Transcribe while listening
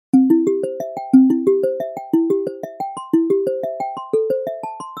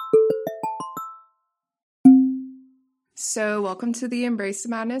So, welcome to the Embrace the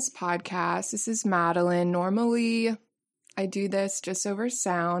Madness podcast. This is Madeline. Normally, I do this just over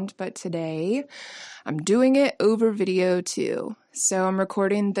sound, but today I'm doing it over video too. So, I'm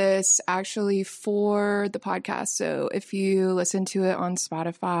recording this actually for the podcast. So, if you listen to it on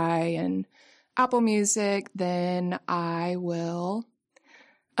Spotify and Apple Music, then I will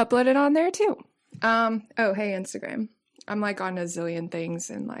upload it on there too. Oh, hey, Instagram. I'm like on a zillion things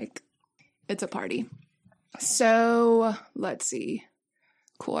and like it's a party. So, let's see.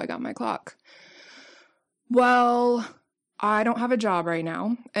 Cool, I got my clock. Well, I don't have a job right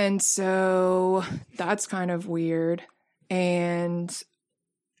now, and so that's kind of weird. And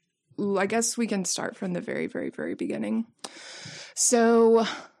I guess we can start from the very, very, very beginning. So,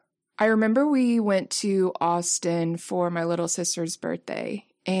 I remember we went to Austin for my little sister's birthday,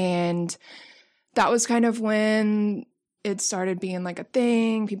 and that was kind of when it started being like a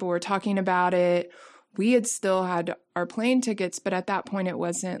thing. People were talking about it. We had still had our plane tickets, but at that point it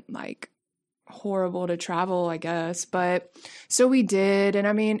wasn't like horrible to travel, I guess. But so we did. And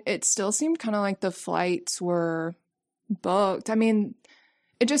I mean, it still seemed kind of like the flights were booked. I mean,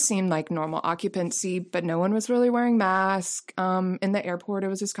 it just seemed like normal occupancy, but no one was really wearing masks. In the airport, it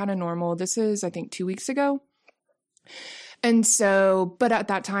was just kind of normal. This is, I think, 2 weeks ago. And so, but at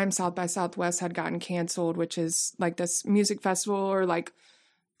that time, South by Southwest had gotten canceled, which is like this music festival or like,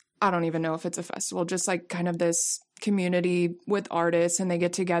 I don't even know if it's a festival, just like kind of this community with artists and they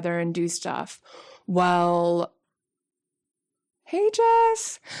get together and do stuff. Well, hey,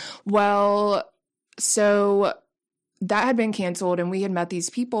 Jess. Well, so that had been canceled and we had met these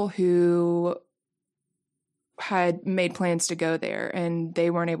people who had made plans to go there and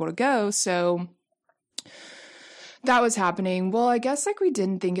they weren't able to go. So that was happening. Well, I guess like we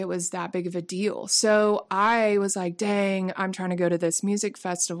didn't think it was that big of a deal. So I was like, dang, I'm trying to go to this music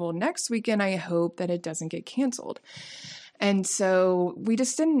festival next weekend. I hope that it doesn't get canceled. And so we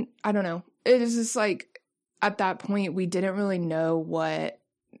just didn't, I don't know. It was just like at that point, we didn't really know what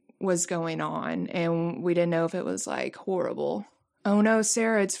was going on. And we didn't know if it was like horrible. Oh no,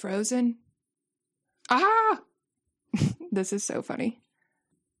 Sarah, it's frozen. Ah, this is so funny.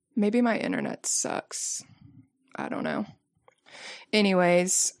 Maybe my internet sucks. I don't know.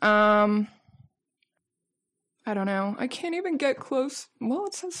 Anyways, I don't know. I can't even get close. Well,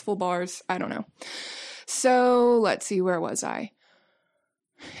 it says full bars. I don't know. So let's see, where was I?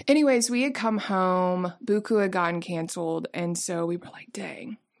 Anyways, we had come home. Buku had gotten canceled. And so we were like,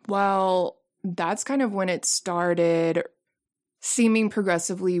 dang. Well, that's kind of when it started seeming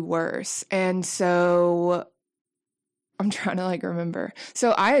progressively worse. And so I'm trying to like remember.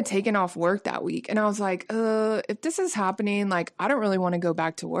 So I had taken off work that week and I was like, if this is happening, like I don't really want to go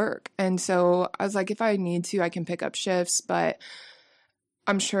back to work. And so I was like, if I need to, I can pick up shifts, but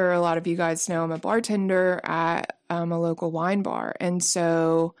I'm sure a lot of you guys know I'm a bartender at a local wine bar. And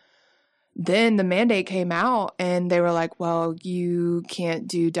so then the mandate came out and they were like, well, you can't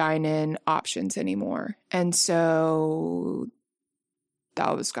do dine-in options anymore. And so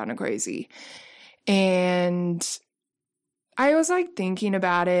that was kind of crazy. And I was like thinking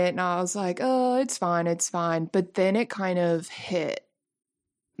about it and I was like, oh, it's fine, it's fine. But then it kind of hit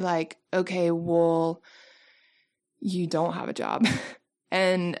like, okay, well, you don't have a job.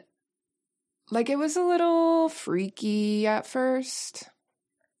 And like it was a little freaky at first,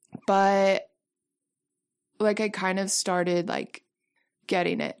 but like I kind of started like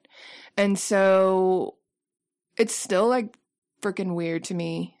getting it. And so it's still like freaking weird to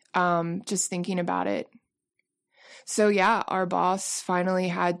me, just thinking about it. So yeah, our boss finally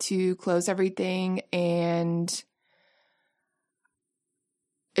had to close everything and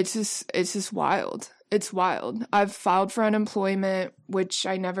it's just wild. It's wild. I've filed for unemployment, which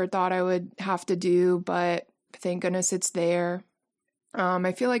I never thought I would have to do, but thank goodness it's there.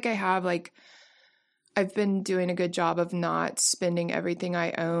 I feel like I've been doing a good job of not spending everything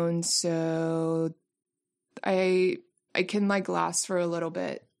I own, so I can like last for a little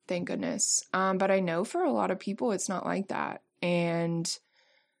bit. Thank goodness. But I know for a lot of people, it's not like that. And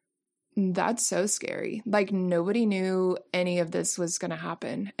that's so scary. Like nobody knew any of this was going to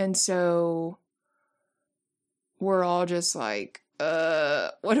happen. And so we're all just like,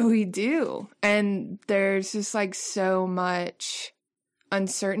 what do we do? And there's just like so much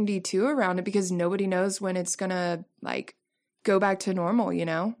uncertainty too around it because nobody knows when it's going to like go back to normal, you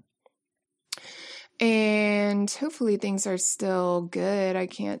know? And hopefully things are still good. I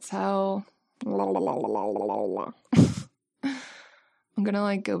can't tell. I'm gonna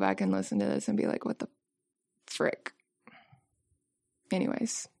like go back and listen to this and be like, what the frick?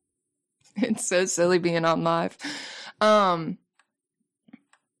 Anyways, it's so silly being on live.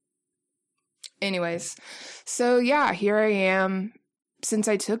 Anyways, so yeah, here I am. Since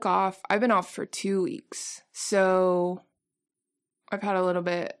I took off, I've been off for 2 weeks. So I've had a little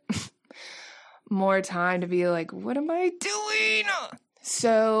bit more time to be like, what am I doing?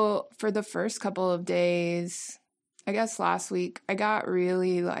 So for the first couple of days, I guess last week, I got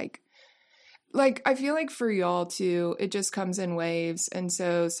really like I feel like for y'all too, it just comes in waves. And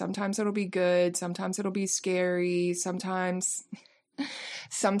so sometimes it'll be good, sometimes it'll be scary, sometimes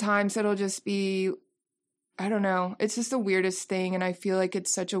it'll just be, I don't know. It's just the weirdest thing. And I feel like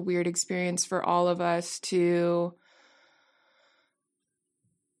it's such a weird experience for all of us to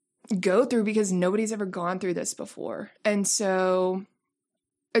go through because nobody's ever gone through this before. And so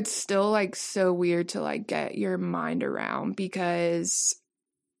it's still like so weird to like get your mind around because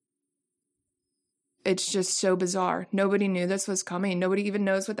it's just so bizarre. Nobody knew this was coming. Nobody even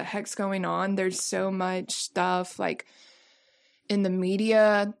knows what the heck's going on. There's so much stuff like in the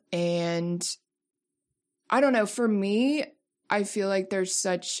media, and I don't know, for me, I feel like there's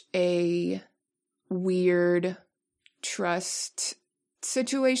such a weird trust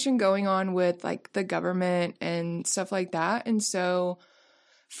situation going on with like the government and stuff like that. And so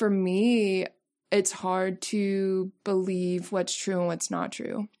for me, it's hard to believe what's true and what's not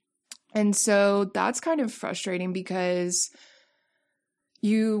true. And so that's kind of frustrating because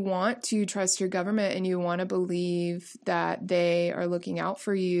you want to trust your government and you want to believe that they are looking out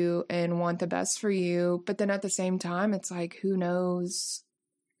for you and want the best for you. But then at the same time, it's like, who knows?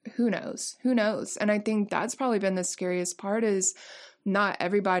 Who knows? Who knows? And I think that's probably been the scariest part is not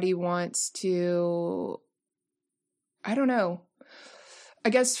everybody wants to, I don't know. I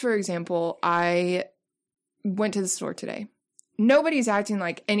guess, for example, I went to the store today. Nobody's acting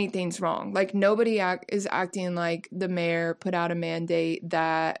like anything's wrong. Like nobody is acting like the mayor put out a mandate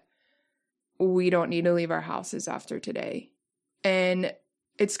that we don't need to leave our houses after today. And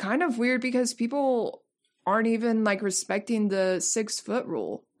it's kind of weird because people aren't even like respecting the 6-foot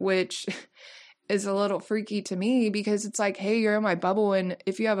rule, which is a little freaky to me because it's like, hey, you're in my bubble. And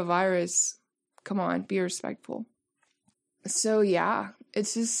if you have a virus, come on, be respectful. So yeah,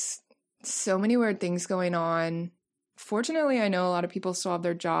 it's just so many weird things going on. Fortunately, I know a lot of people still have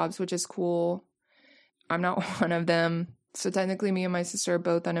their jobs, which is cool. I'm not one of them. So technically me and my sister are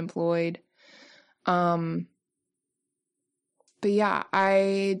both unemployed. But yeah,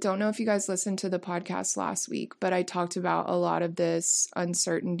 I don't know if you guys listened to the podcast last week, but I talked about a lot of this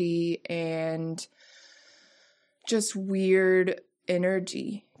uncertainty and just weird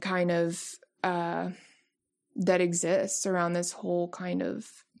energy kind of that exists around this whole kind of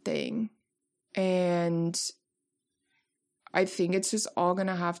thing. And I think it's just all going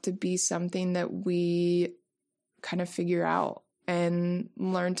to have to be something that we kind of figure out and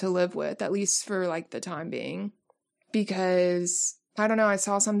learn to live with, at least for like the time being. Because I don't know, I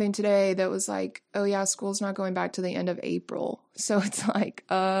saw something today that was like, oh yeah, school's not going back to the end of April. So it's like,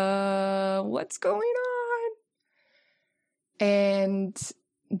 what's going on? And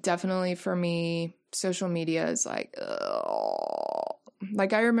definitely for me, social media is like, ugh.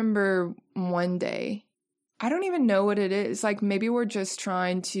 Like I remember one day, I don't even know what it is. Like maybe we're just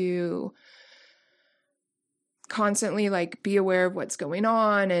trying to constantly like be aware of what's going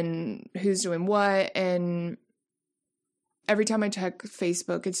on and who's doing what. And every time I check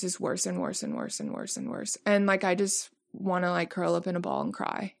Facebook, it's just worse and worse and worse and worse and worse. And like I just want to like curl up in a ball and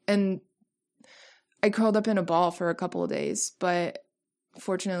cry. And I curled up in a ball for a couple of days, but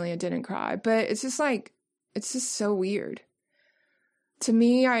fortunately I didn't cry. But it's just like, it's just so weird. To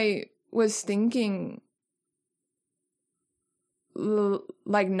me, I was thinking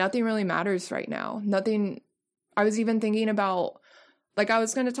like nothing really matters right now. Nothing. I was even thinking about, like, I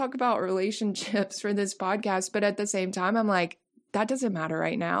was going to talk about relationships for this podcast, but at the same time, I'm like, that doesn't matter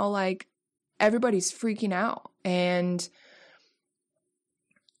right now. Like, everybody's freaking out. And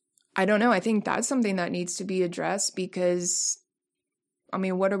I don't know. I think that's something that needs to be addressed because, I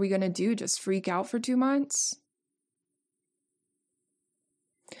mean, what are we going to do? Just freak out for 2 months?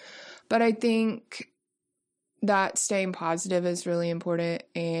 But I think that staying positive is really important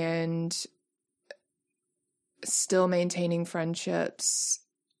and still maintaining friendships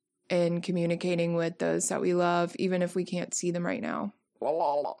and communicating with those that we love, even if we can't see them right now. But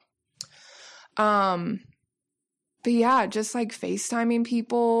yeah, just like FaceTiming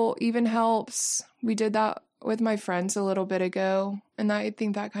people even helps. We did that with my friends a little bit ago, and I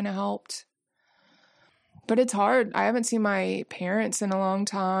think that kind of helped. But it's hard. I haven't seen my parents in a long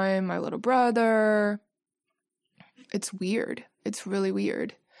time, my little brother. It's weird. It's really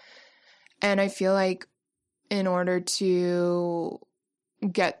weird. And I feel like in order to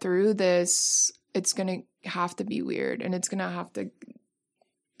get through this, it's going to have to be weird. And it's going to have to,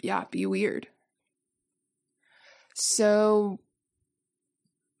 be weird. So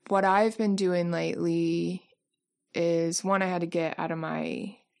what I've been doing lately is, one, I had to get out of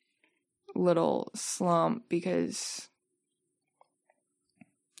my little slump because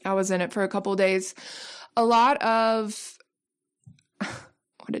I was in it for a couple days. A lot of,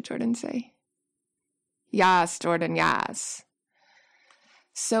 what did Jordan say? Yes, Jordan, yes.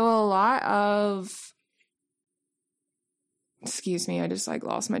 So a lot of, excuse me, I just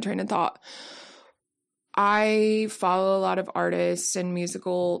lost my train of thought. I follow a lot of artists and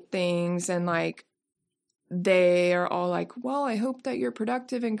musical things, and they are all like, well, I hope that you're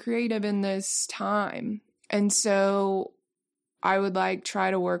productive and creative in this time. And so I would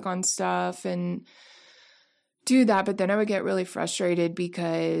try to work on stuff and do that, but then I would get really frustrated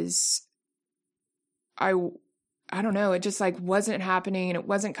because I don't know, it just wasn't happening and it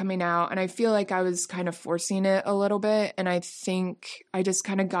wasn't coming out, and I feel like I was kind of forcing it a little bit, and I think I just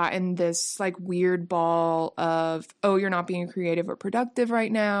kind of got in this weird ball of, oh, you're not being creative or productive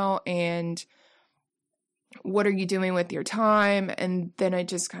right now, and what are you doing with your time? And then I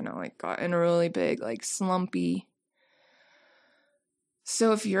just kind of got in a really big slumpy.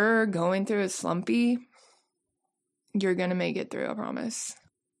 So if you're going through a slumpy, you're gonna make it through, I promise.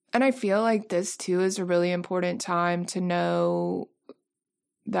 And I feel like this too is a really important time to know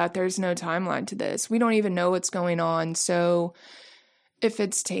that there's no timeline to this. We don't even know what's going on. So if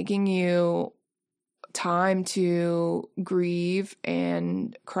it's taking you time to grieve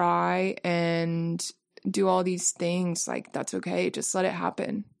and cry and do all these things, that's okay. Just let it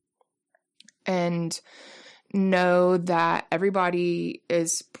happen. And know that everybody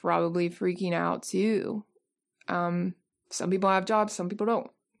is probably freaking out too. Some people have jobs, some people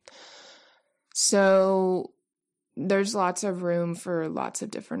don't. So there's lots of room for lots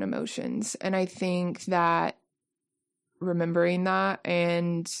of different emotions. And I think that remembering that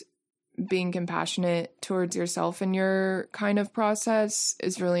and being compassionate towards yourself in your kind of process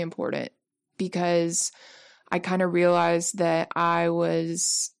is really important, because I kind of realized that I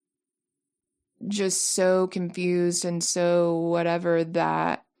was just so confused and so whatever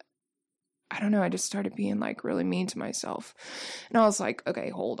that, I don't know, I just started being really mean to myself. And I was like, okay,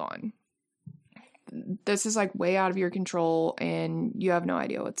 hold on. This is way out of your control and you have no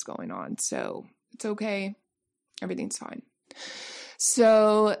idea what's going on. So it's okay. Everything's fine.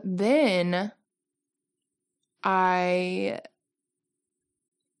 So then I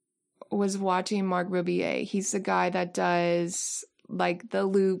was watching Marc Rebillet. He's the guy that does the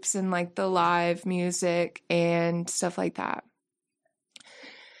loops and the live music and stuff like that.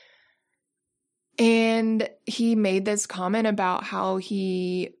 And he made this comment about how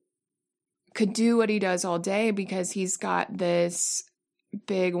he could do what he does all day because he's got this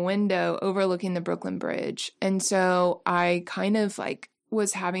big window overlooking the Brooklyn Bridge. And so I kind of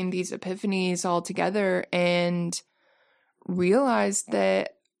was having these epiphanies all together and realized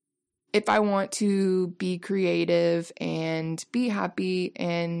that if I want to be creative and be happy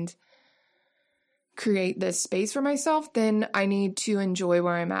and create this space for myself, then I need to enjoy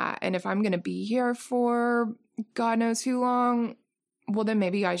where I'm at. And if I'm going to be here for God knows who long, well, then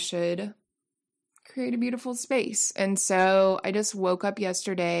maybe I should create a beautiful space. And so I just woke up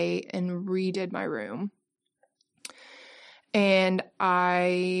yesterday and redid my room. And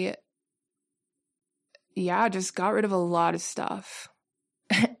I just got rid of a lot of stuff.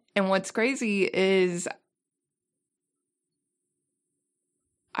 And what's crazy is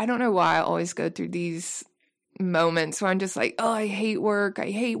I don't know why I always go through these moments where I'm just oh, I hate work,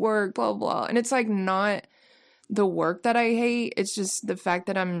 blah, blah. And it's not the work that I hate. It's just the fact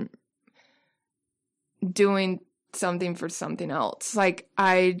that I'm doing something for something else.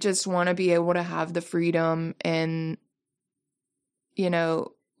 I just want to be able to have the freedom and,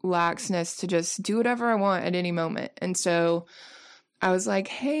 laxness to just do whatever I want at any moment. And so I was like,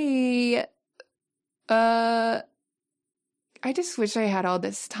 hey, I just wish I had all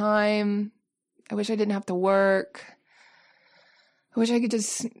this time. I wish I didn't have to work. I wish I could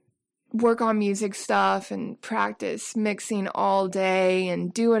just work on music stuff and practice mixing all day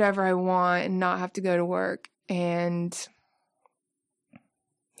and do whatever I want and not have to go to work. And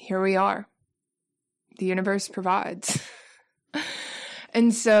here we are. The universe provides.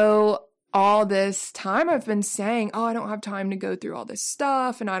 And so all this time I've been saying, oh, I don't have time to go through all this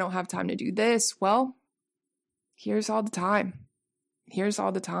stuff and I don't have time to do this. Well, here's all the time. Here's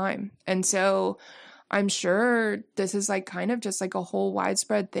all the time. And so I'm sure this is kind of just a whole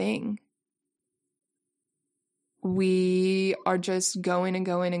widespread thing. We are just going and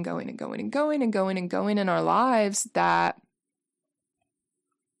going and going and going and going and going and going in our lives that,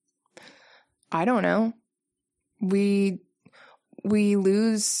 I don't know, we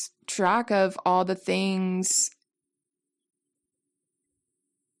lose track of all the things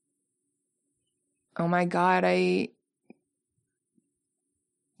oh my God, I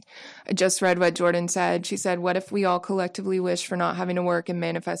just read what Jordan said. She said, what if we all collectively wish for not having to work and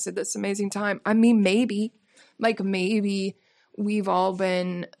manifested this amazing time? I mean, maybe we've all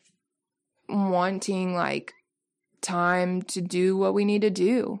been wanting like time to do what we need to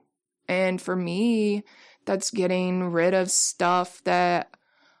do. And for me, that's getting rid of stuff that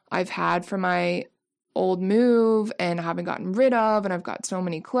I've had from my old move and haven't gotten rid of. And I've got so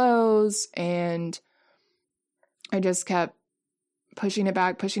many clothes, and I just kept pushing it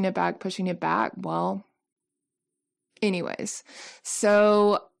back. Well, anyways,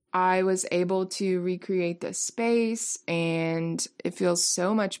 so I was able to recreate this space, and it feels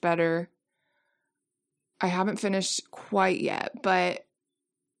so much better. I haven't finished quite yet, but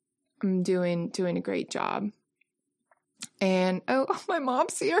I'm doing a great job. And oh, my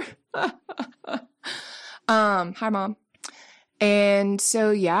mom's here. Hi, Mom. And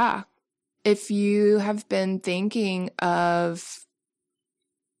so, yeah, if you have been thinking of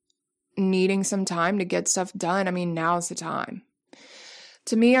needing some time to get stuff done, I mean, now's the time.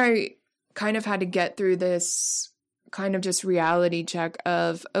 To me, I kind of had to get through this kind of just reality check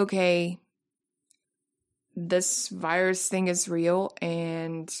of, okay, this virus thing is real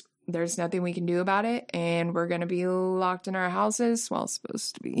and there's nothing we can do about it, and we're going to be locked in our houses. Well,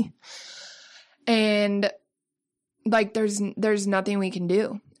 supposed to be. And like, there's nothing we can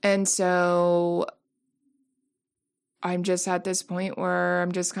do. And so I'm just at this point where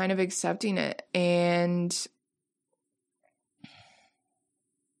I'm just kind of accepting it, and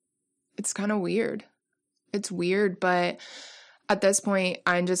it's kind of weird. It's weird, but at this point,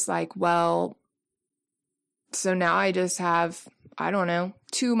 I'm just like, well, so now I just have, I don't know,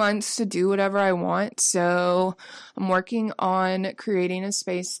 2 months to do whatever I want. So I'm working on creating a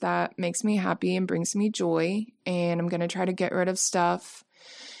space that makes me happy and brings me joy, and I'm going to try to get rid of stuff.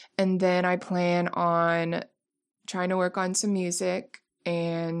 And then I plan on trying to work on some music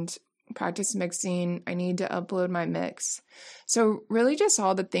and practice mixing. I need to upload my mix. So really just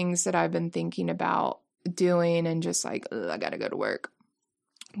all the things that I've been thinking about doing, and just like, I gotta go to work.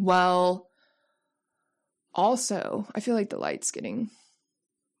 Well, also, I feel like the light's getting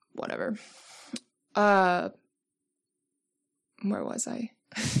whatever. Where was I?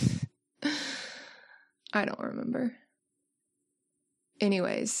 I don't remember.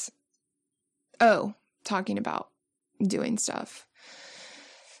 Anyways. Oh, talking about doing stuff.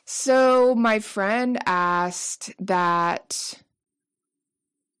 So my friend asked that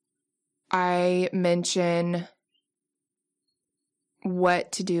I mention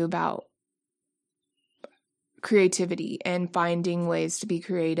what to do about creativity and finding ways to be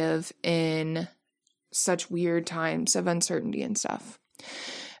creative in such weird times of uncertainty and stuff.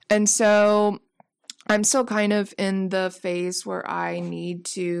 And so I'm still kind of in the phase where I need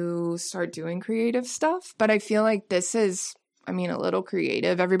to start doing creative stuff, but I feel like this is, I mean, a little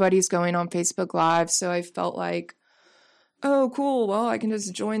creative. Everybody's going on Facebook Live, so I felt like, oh, cool, well, I can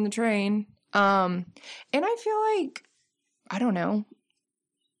just join the train. And I feel like, I don't know,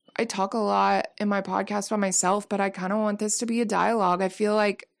 I talk a lot in my podcast by myself, but I kind of want this to be a dialogue. I feel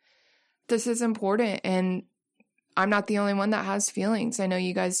like this is important, and I'm not the only one that has feelings. I know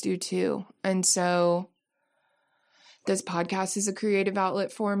you guys do too. And so this podcast is a creative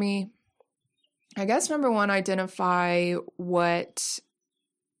outlet for me. I guess number one, identify what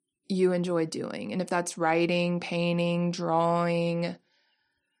you enjoy doing. And if that's writing, painting, drawing,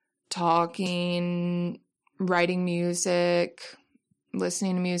 talking, writing music,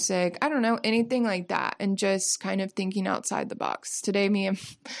 listening to music, I don't know, anything like that, and just kind of thinking outside the box. Today,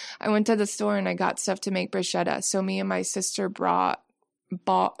 I went to the store and I got stuff to make bruschetta. So me and my sister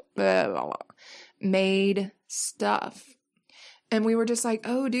made stuff. And we were just like,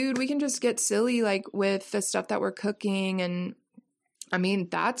 oh, dude, we can just get silly, like, with the stuff that we're cooking. And I mean,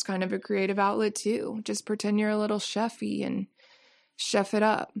 that's kind of a creative outlet too. Just pretend you're a little chefy and chef it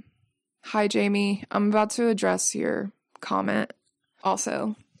up. Hi, Jamie. I'm about to address your comment.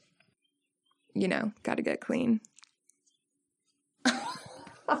 Also, you know, gotta get clean.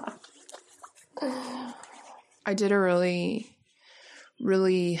 I did a really,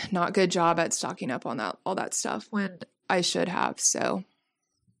 really not good job at stocking up on all that stuff when I should have. So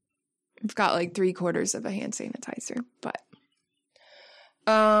I've got like 3/4 of a hand sanitizer, but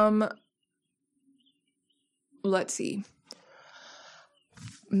let's see.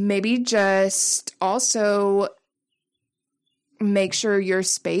 Maybe just also make sure your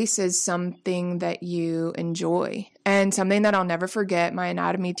space is something that you enjoy. And something that I'll never forget, my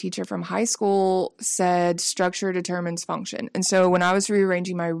anatomy teacher from high school said, structure determines function. And so when I was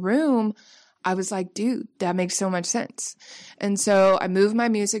rearranging my room, I was like, dude, that makes so much sense. And so I moved my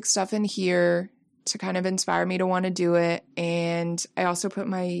music stuff in here, to kind of inspire me to want to do it. And I also put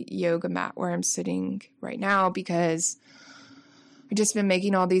my yoga mat where I'm sitting right now because I've just been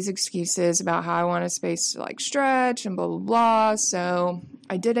making all these excuses about how I want a space to like stretch and blah, blah, blah. So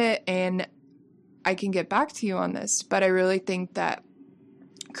I did it, and I can get back to you on this, but I really think that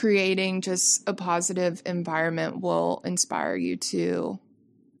creating just a positive environment will inspire you to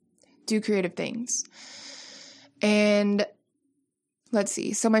do creative things. And let's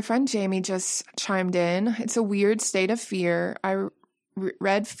see. So my friend Jamie just chimed in. It's a weird state of fear. I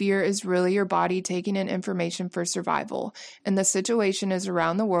read fear is really your body taking in information for survival, and the situation is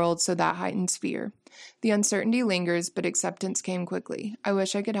around the world, so that heightens fear. The uncertainty lingers, but acceptance came quickly. I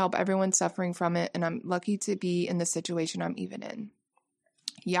wish I could help everyone suffering from it, and I'm lucky to be in the situation I'm even in.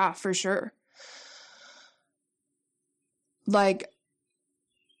 Yeah, for sure. Like,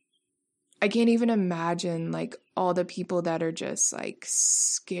 I can't even imagine, like, all the people that are just, like,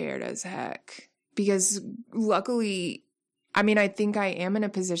 scared as heck. Because luckily, I mean, I think I am in a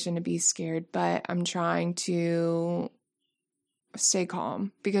position to be scared, but I'm trying to stay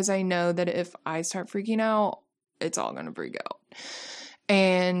calm because I know that if I start freaking out, it's all going to freak out.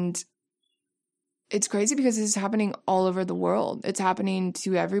 And it's crazy because this is happening all over the world. It's happening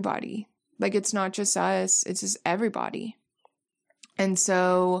to everybody. Like, it's not just us, it's just everybody. And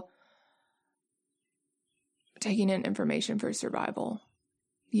so, taking in information for survival.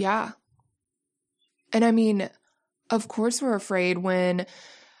 Yeah. And I mean, of course we're afraid when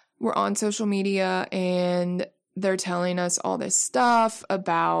we're on social media and they're telling us all this stuff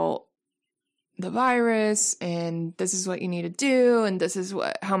about the virus and this is what you need to do and this is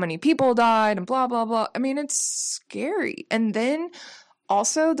how many people died and blah, blah, blah. I mean, it's scary. And then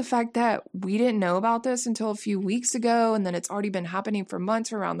also the fact that we didn't know about this until a few weeks ago, and then it's already been happening for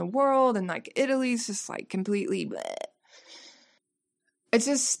months around the world, and like Italy's just like completely bleh. It's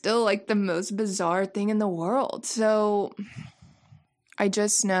just still like the most bizarre thing in the world. So I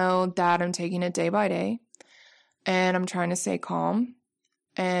just know that I'm taking it day by day and I'm trying to stay calm,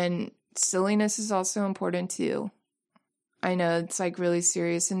 and silliness is also important too. I know it's like really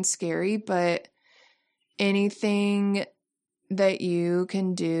serious and scary, but anything that you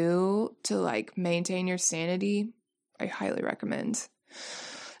can do to like maintain your sanity, I highly recommend.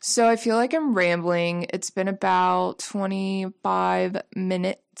 So I feel like I'm rambling. It's been about 25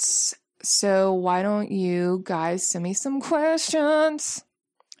 minutes. So why don't you guys send me some questions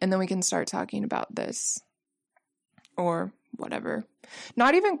and then we can start talking about this or whatever.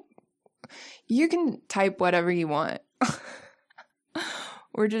 Not even, you can type whatever you want.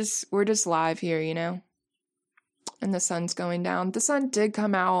 We're just live here, you know? And the sun's going down. The sun did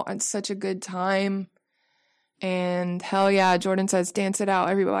come out at such a good time. And hell yeah, Jordan says, dance it out,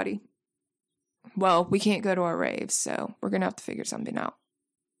 everybody. Well, we can't go to our raves, so we're going to have to figure something out.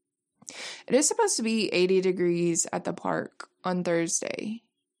 It is supposed to be 80 degrees at the park on Thursday.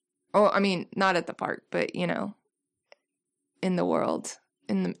 Oh, I mean, not at the park, but, you know, in the world,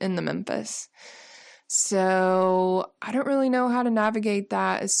 in the Memphis. So I don't really know how to navigate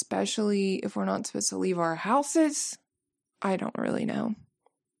that, especially if we're not supposed to leave our houses. I don't really know.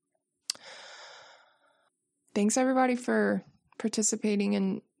 Thanks everybody for participating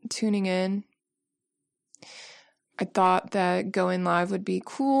and tuning in. I thought that going live would be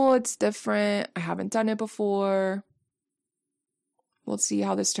cool. It's different. I haven't done it before. We'll see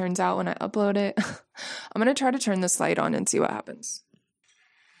how this turns out when I upload it. I'm going to try to turn this light on and see what happens.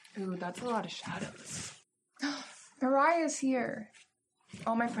 Ooh, that's a lot of shadows. Mariah's here.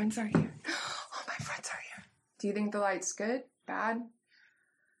 All my friends are here. All my friends are here. Do you think the light's good? Bad?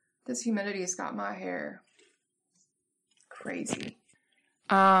 This humidity has got my hair crazy.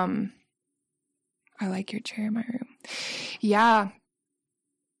 I like your chair in my room. Yeah.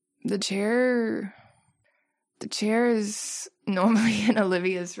 The chair is normally in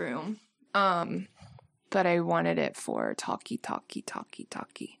Olivia's room. But I wanted it for talkie.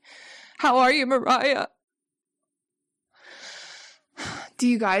 How are you, Mariah? Do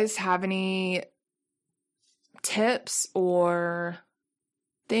you guys have any tips or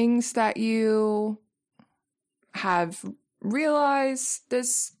things that you have realized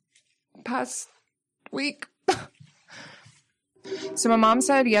this past week? So my mom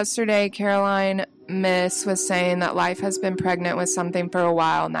said yesterday, Caroline Miss was saying that life has been pregnant with something for a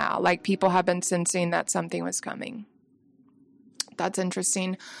while now. Like people have been sensing that something was coming. That's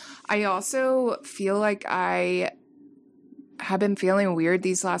interesting. I also feel like I have been feeling weird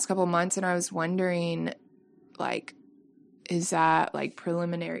these last couple months, and I was wondering, like, is that like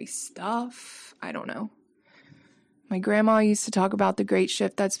preliminary stuff? I don't know. My grandma used to talk about the great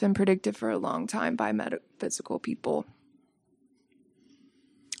shift that's been predicted for a long time by metaphysical people.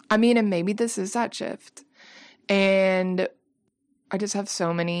 I mean, and maybe this is that shift. And I just have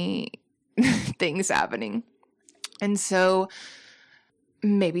so many things happening. And so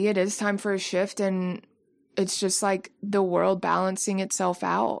maybe it is time for a shift, and it's just like the world balancing itself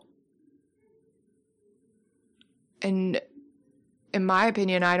out. And in my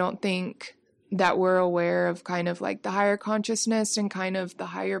opinion, I don't think that we're aware of kind of like the higher consciousness and kind of the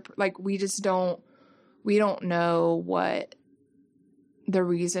higher, like we don't know what the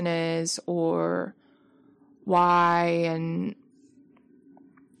reason is or why. And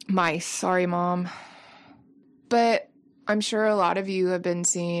sorry, Mom. But I'm sure a lot of you have been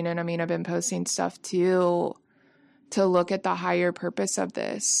seeing, and I mean, I've been posting stuff too, to look at the higher purpose of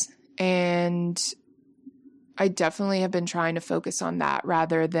this. And I definitely have been trying to focus on that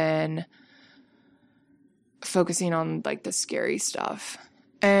rather than focusing on like the scary stuff.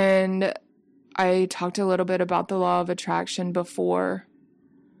 And I talked a little bit about the law of attraction before,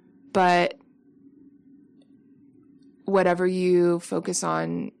 but whatever you focus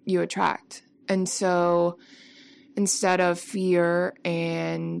on, you attract. And so instead of fear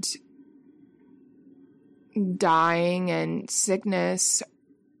and dying and sickness,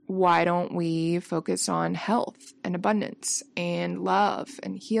 why don't we focus on health and abundance and love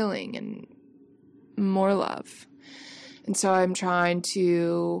and healing and more love? And so I'm trying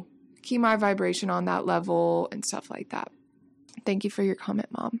to keep my vibration on that level and stuff like that. Thank you for your comment,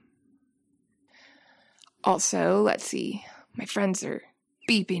 Mom. Also, let's see. My friends are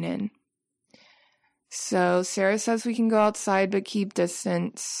beeping in. So Sarah says we can go outside but keep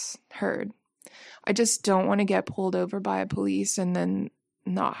distance. Heard. I just don't want to get pulled over by a police and then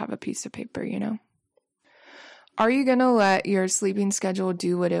not have a piece of paper, you know? Are you going to let your sleeping schedule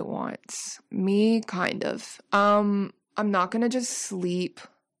do what it wants? Me, kind of. I'm not going to just sleep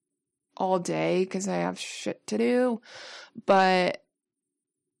all day because I have shit to do, but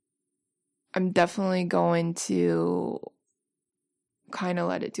I'm definitely going to kind of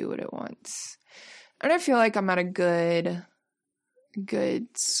let it do what it wants. And I feel like I'm at a good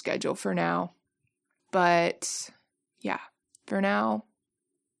schedule for now. But yeah, for now,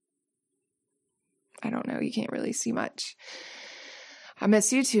 I don't know. You can't really see much. I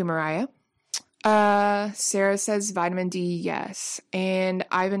miss you too, Mariah. Sarah says vitamin D, yes. And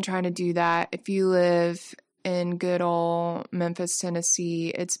I've been trying to do that. If you live in good old Memphis, Tennessee,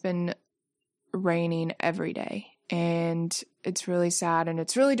 it's been raining every day. And it's really sad and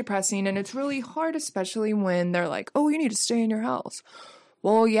it's really depressing and it's really hard, especially when they're like, oh, you need to stay in your house.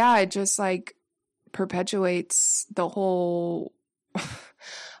 Well, yeah, it just like perpetuates the whole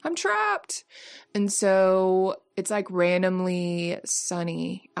I'm trapped. And so it's like randomly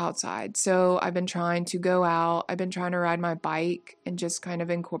sunny outside. So I've been trying to go out. I've been trying to ride my bike and just kind of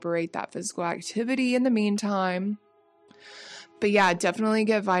incorporate that physical activity in the meantime. But yeah, definitely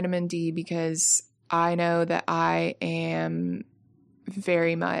get vitamin D because I know that I am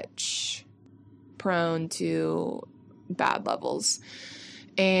very much prone to bad levels.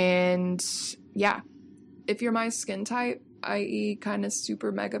 And yeah, if you're my skin type, i.e. kind of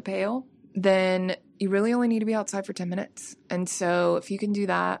super mega pale, then you really only need to be outside for 10 minutes. And so if you can do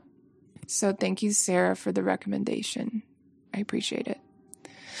that, so thank you, Sarah, for the recommendation. I appreciate it.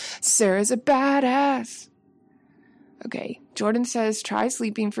 Sarah's a badass. Okay, Jordan says, try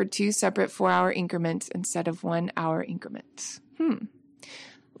sleeping for 2 separate 4-hour increments instead of 1-hour increments.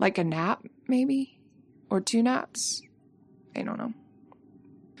 Like a nap, maybe? Or 2 naps? I don't know.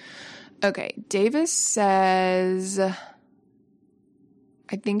 Okay, Davis says, I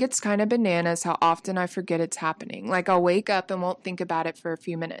think it's kind of bananas how often I forget it's happening. Like I'll wake up and won't think about it for a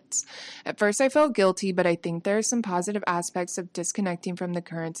few minutes. At first I felt guilty, but I think there are some positive aspects of disconnecting from the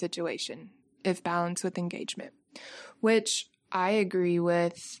current situation, if balanced with engagement, which I agree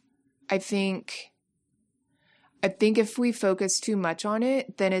with. I think if we focus too much on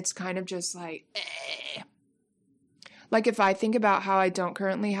it, then it's kind of just like, Like if I think about how I don't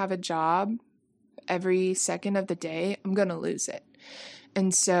currently have a job every second of the day, I'm going to lose it.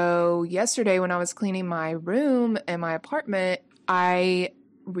 And so yesterday when I was cleaning my room and my apartment, I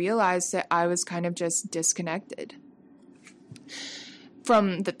realized that I was kind of just disconnected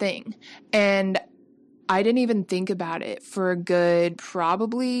from the thing. And I didn't even think about it for a good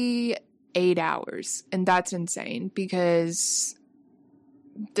probably 8 hours. And that's insane because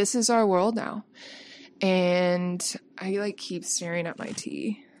this is our world now. And I like keep staring at my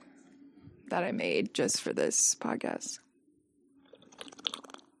tea that I made just for this podcast.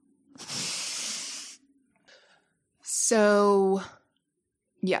 So,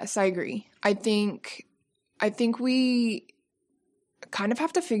 yes, I agree. I think we kind of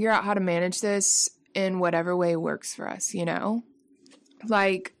have to figure out how to manage this in whatever way works for us, you know?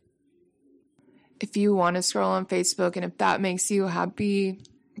 Like, If you want to scroll on Facebook and if that makes you happy,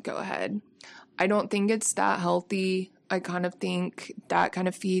 go ahead. I don't think it's that healthy. I kind of think that kind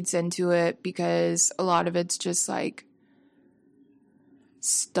of feeds into it because a lot of it's just like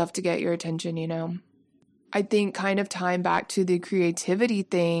stuff to get your attention, you know? I think kind of tying back to the creativity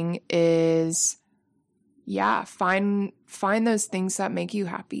thing is, yeah, find those things that make you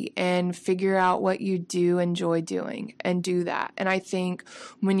happy and figure out what you do enjoy doing and do that. And I think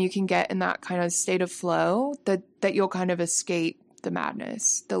when you can get in that kind of state of flow, that you'll kind of escape the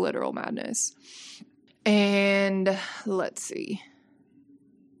madness, the literal madness. And let's see.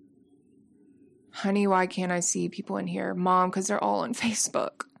 Honey, why can't I see people in here? Mom, because they're all on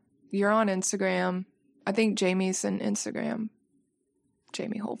Facebook. You're on Instagram. I think Jamie's on Instagram.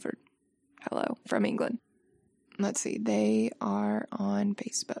 Jamie Holford. Hello, from England. Let's see. They are on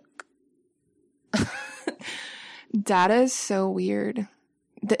Facebook. Data is so weird.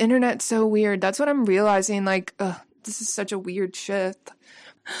 The internet's so weird. That's what I'm realizing. Like, this is such a weird shift.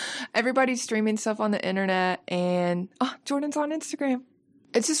 Everybody's streaming stuff on the internet and, Jordan's on Instagram.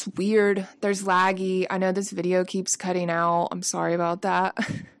 It's just weird. There's laggy. I know this video keeps cutting out. I'm sorry about that.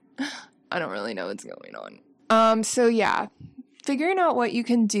 I don't really know what's going on. So yeah, figuring out what you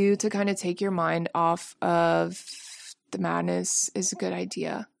can do to kind of take your mind off of the madness is a good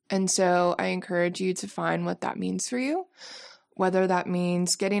idea. And so I encourage you to find what that means for you, whether that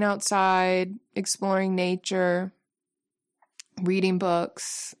means getting outside, exploring nature, reading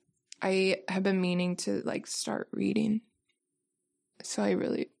books. I have been meaning to like start reading. So I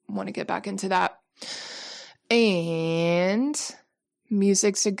really want to get back into that. And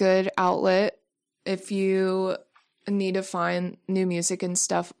music's a good outlet. If you need to find new music and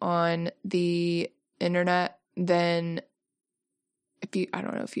stuff on the internet, then I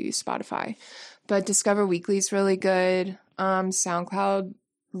don't know if you use Spotify, but Discover Weekly is really good. SoundCloud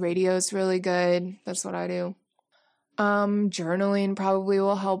radio is really good. That's what I do. Journaling probably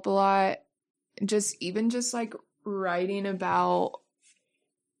will help a lot. Just like writing about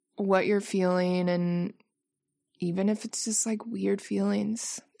what you're feeling, and even if it's just like weird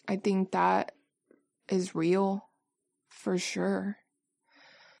feelings, I think that is real for sure.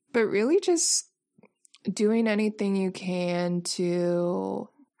 But really just doing anything you can to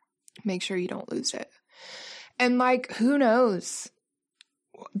make sure you don't lose it. And like, who knows?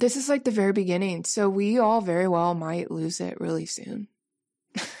 This is like the very beginning, so we all very well might lose it really soon.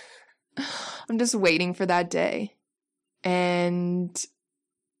 I'm just waiting for that day. And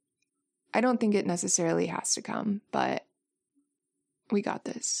I don't think it necessarily has to come, but we got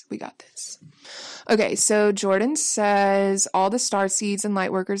this. We got this. Okay, so Jordan says, all the star seeds and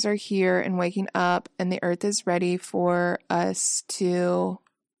light workers are here and waking up, and the earth is ready for us to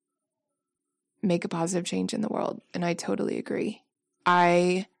make a positive change in the world. And I totally agree.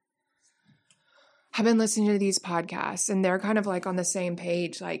 I have been listening to these podcasts, and they're kind of like on the same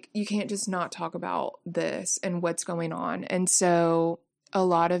page. Like, you can't just not talk about this and what's going on. And so a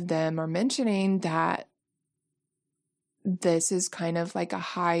lot of them are mentioning that this is kind of like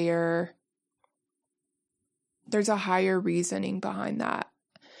there's a higher reasoning behind that.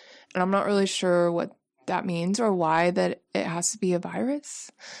 And I'm not really sure what that means or why that it has to be a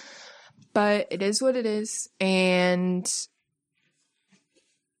virus, but it is what it is. And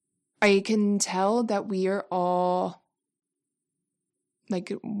I can tell that we are all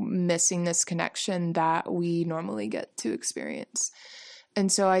like missing this connection that we normally get to experience.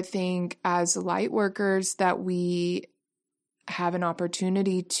 And so I think as light workers that we have an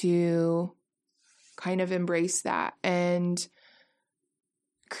opportunity to kind of embrace that and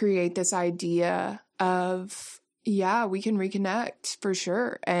create this idea of, yeah, we can reconnect for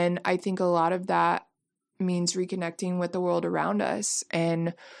sure. And I think a lot of that means reconnecting with the world around us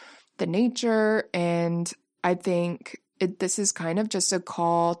and the nature. And I think this is kind of just a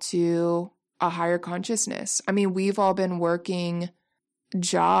call to a higher consciousness. I mean, we've all been working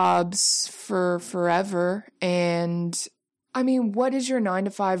jobs for forever. And I mean, what is your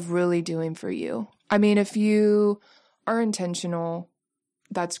 9-to-5 really doing for you? I mean, if you are intentional,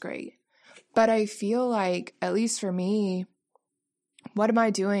 that's great. But I feel like, at least for me, what am I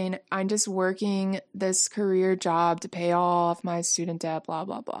doing? I'm just working this career job to pay off my student debt, blah,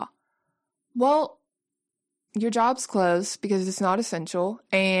 blah, blah. Well, your job's closed because it's not essential,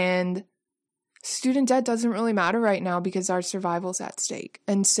 and student debt doesn't really matter right now because our survival's at stake.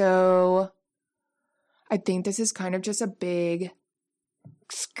 And so I think this is kind of just a big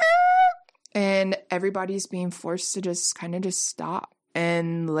skirt, and everybody's being forced to just kind of just stop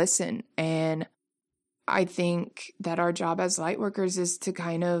and listen. And I think that our job as light workers is to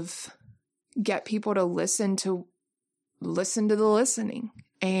kind of get people to listen to the listening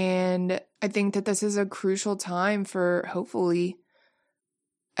And I think that this is a crucial time for hopefully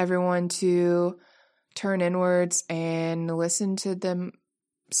everyone to turn inwards and listen to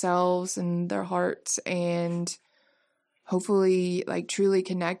themselves and their hearts, and hopefully like truly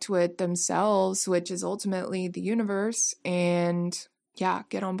connect with themselves, which is ultimately the universe, and yeah,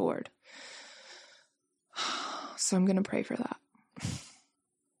 get on board. So I'm going to pray for that.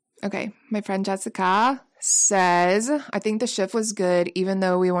 Okay, my friend Jessica says, I think the shift was good, even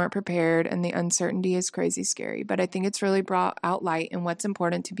though we weren't prepared and the uncertainty is crazy scary. But I think it's really brought out light in what's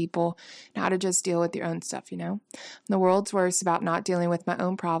important to people and how to just deal with your own stuff, you know? The world's worse about not dealing with my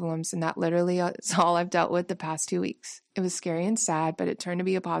own problems, and that literally is all I've dealt with the past 2 weeks. It was scary and sad, but it turned to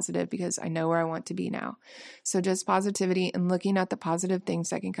be a positive because I know where I want to be now. So just positivity and looking at the positive things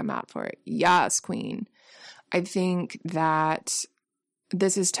that can come out for it. Yes, queen. I think that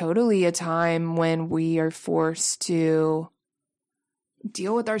this is totally a time when we are forced to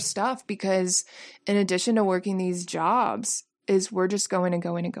deal with our stuff, because in addition to working these jobs, we're just going and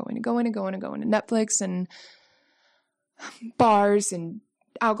going and going and going and going and going to Netflix and bars and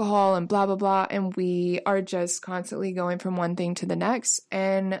alcohol and blah, blah, blah. And we are just constantly going from one thing to the next.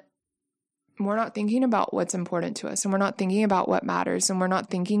 And we're not thinking about what's important to us. And we're not thinking about what matters. And we're not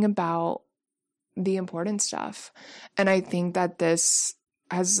thinking about the important stuff. And I think that this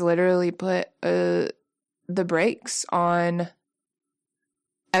has literally put the brakes on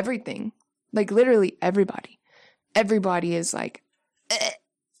everything. Like literally everybody. Everybody is like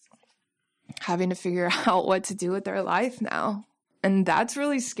having to figure out what to do with their life now. And that's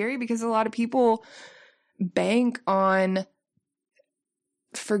really scary because a lot of people bank on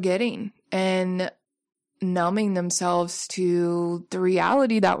forgetting and numbing themselves to the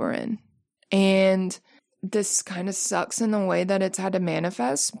reality that we're in. And this kind of sucks in the way that it's had to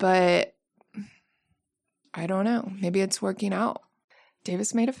manifest, but I don't know. Maybe it's working out.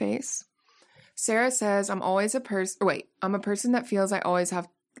 Davis made a face. Sarah says, I'm a person that feels I always have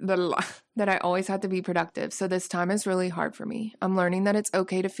to be productive. So this time is really hard for me. I'm learning that it's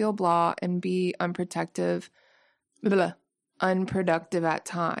okay to feel blah and be unproductive at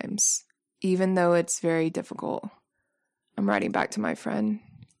times, even though it's very difficult. I'm writing back to my friend.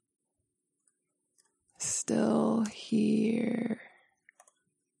 Still here.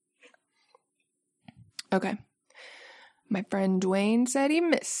 Okay. My friend Dwayne said he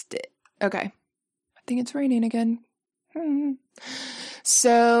missed it. Okay. I think it's raining again.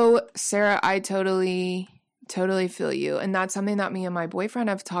 So, Sarah, I totally feel you. And that's something that me and my boyfriend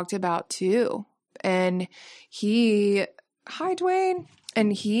have talked about too. And hi, Dwayne.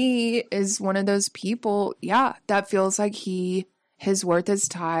 And he is one of those people, that feels like his worth is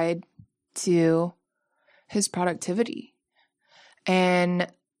tied to his productivity. And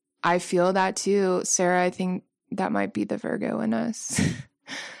I feel that too. Sarah, I think that might be the Virgo in us.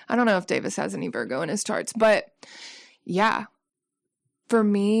 I don't know if Davis has any Virgo in his charts, but yeah, for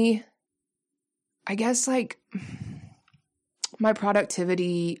me, I guess like my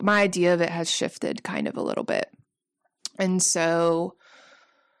productivity, my idea of it has shifted kind of a little bit. And so,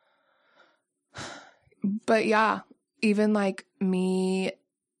 but yeah, even like me,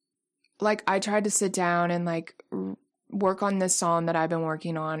 like I tried to sit down and like work on this song that I've been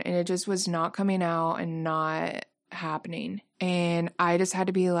working on, and it just was not coming out and not happening. And I just had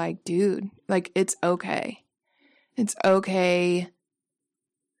to be like, dude, like it's okay. It's okay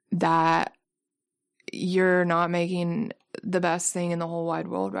that you're not making the best thing in the whole wide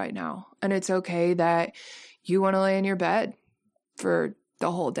world right now. And it's okay that you want to lay in your bed for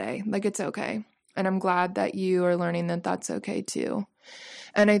the whole day. Like it's okay. And I'm glad that you are learning that that's okay too.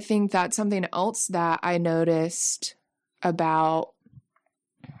 And I think that's something else that I noticed about,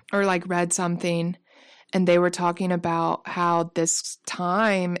 or like read something, and they were talking about how this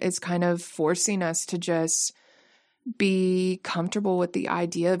time is kind of forcing us to just be comfortable with the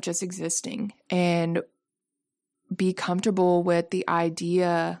idea of just existing, and be comfortable with the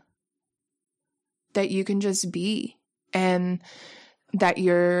idea that you can just be, and that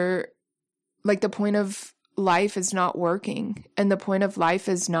you're like, the point of life is not working, and the point of life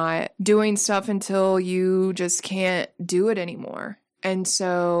is not doing stuff until you just can't do it anymore. And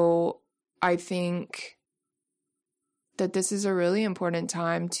so I think that this is a really important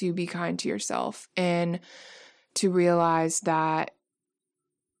time to be kind to yourself and to realize that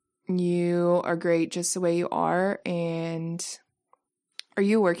you are great just the way you are. And are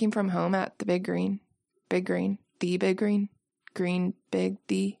you working from home at the Big Green? Big Green? The Big Green? Green, big,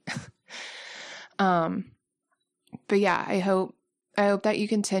 the? But yeah, I hope that you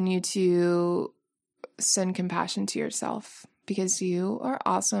continue to send compassion to yourself, because you are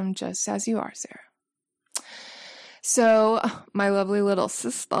awesome just as you are, Sarah. So my lovely little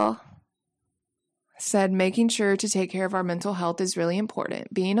sister said, making sure to take care of our mental health is really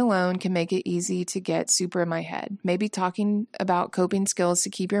important. Being alone can make it easy to get super in my head. Maybe talking about coping skills to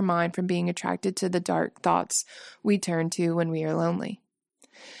keep your mind from being attracted to the dark thoughts we turn to when we are lonely.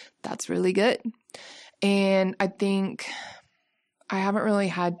 That's really good. And I think I haven't really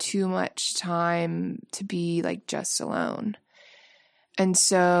had too much time to be like just alone. And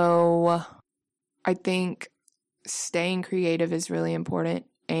so I think staying creative is really important,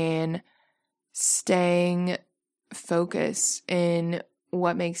 and staying focused in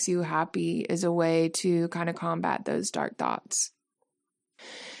what makes you happy is a way to kind of combat those dark thoughts.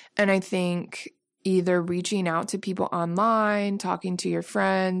 And I think either reaching out to people online, talking to your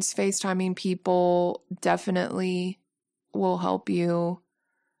friends, FaceTiming people definitely will help you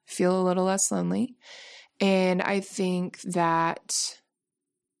feel a little less lonely. And I think that,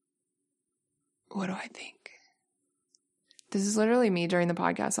 what do I think? This is literally me during the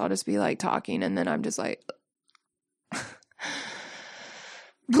podcast. I'll just be like talking and then I'm just like,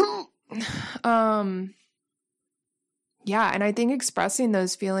 yeah. And I think expressing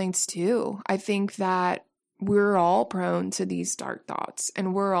those feelings too. I think that we're all prone to these dark thoughts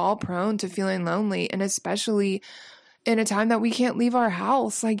and we're all prone to feeling lonely. And especially in a time that we can't leave our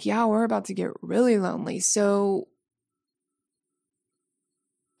house, like, yeah, we're about to get really lonely. So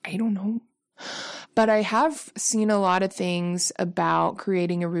I don't know. But I have seen a lot of things about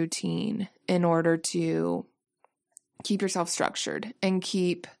creating a routine in order to keep yourself structured and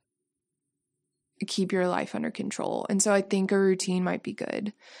keep your life under control. And so I think a routine might be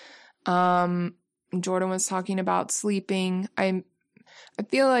good. Jordan was talking about sleeping. I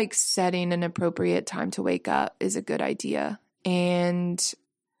feel like setting an appropriate time to wake up is a good idea. And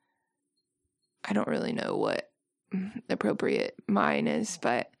I don't really know what appropriate mine is,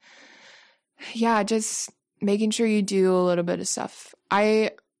 but yeah, just making sure you do a little bit of stuff. I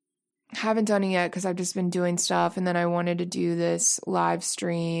haven't done it yet because I've just been doing stuff, and then I wanted to do this live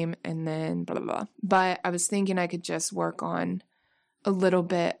stream and then blah, blah, blah. But I was thinking I could just work on a little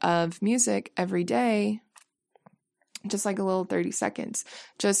bit of music every day, just like a little 30 seconds,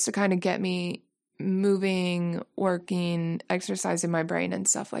 just to kind of get me moving, working, exercising my brain and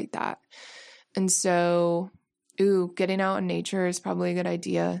stuff like that. And so getting out in nature is probably a good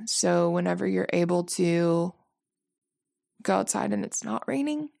idea. So whenever you're able to go outside and it's not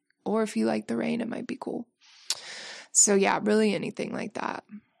raining, or if you like the rain, it might be cool. So yeah, really anything like that.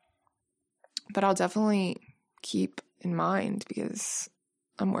 But I'll definitely keep in mind because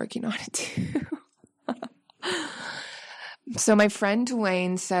I'm working on it too. So my friend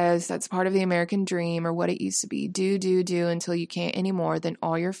Dwayne says that's part of the American dream, or what it used to be. Do until you can't anymore, then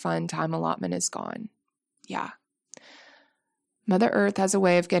all your fun time allotment is gone. Yeah. Mother Earth has a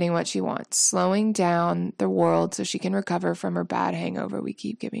way of getting what she wants, slowing down the world so she can recover from her bad hangover we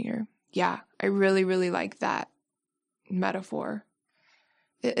keep giving her. Yeah, I really, really like that metaphor.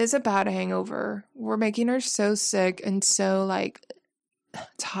 It is a bad hangover. We're making her so sick and so, like,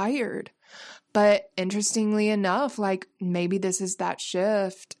 tired. But interestingly enough, like, maybe this is that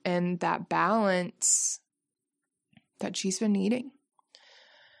shift and that balance that she's been needing.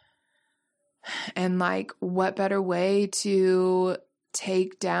 And like, what better way to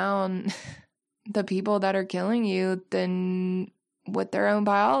take down the people that are killing you than with their own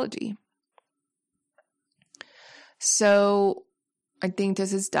biology? So I think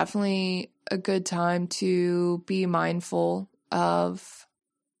this is definitely a good time to be mindful of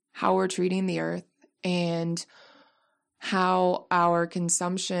how we're treating the earth and how our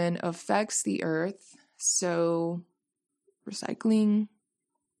consumption affects the earth. So recycling,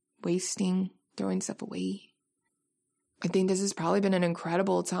 wasting, throwing stuff away. I think this has probably been an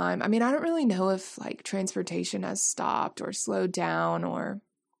incredible time. I mean, I don't really know if like transportation has stopped or slowed down or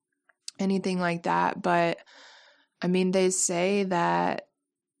anything like that, but I mean, they say that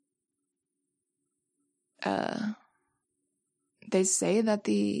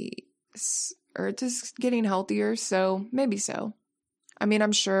the earth is getting healthier, so maybe so. I mean,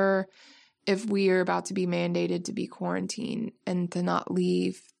 I'm sure if we are about to be mandated to be quarantined and to not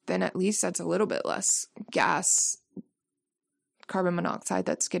leave, then at least that's a little bit less gas, carbon monoxide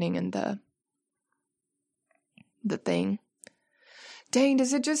that's getting in the thing. Dang,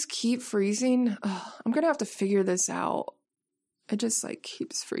 does it just keep freezing? Oh, I'm going to have to figure this out. It just like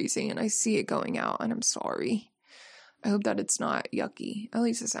keeps freezing and I see it going out and I'm sorry. I hope that it's not yucky. At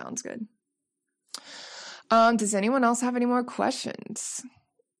least it sounds good. Does anyone else have any more questions?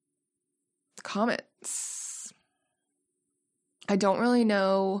 Comments? I don't really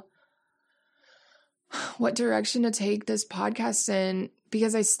know what direction to take this podcast in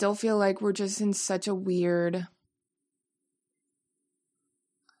because I still feel like we're just in such a weird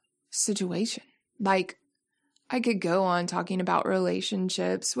situation. Like, I could go on talking about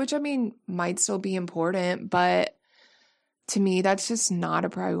relationships, which I mean might still be important, but to me, that's just not a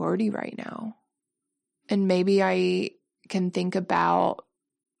priority right now. And maybe I can think about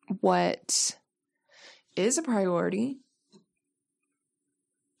what is a priority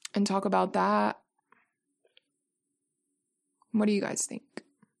and talk about that. What do you guys think?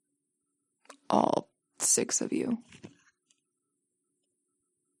 All 6 of you.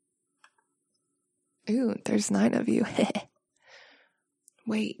 Ooh, there's 9 of you.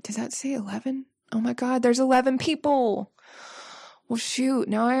 Wait, does that say 11? Oh my God, there's 11 people. Well, shoot,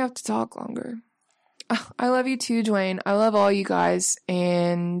 now I have to talk longer. I love you too, Dwayne. I love all you guys.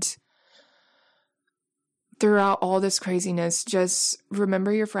 And throughout all this craziness, just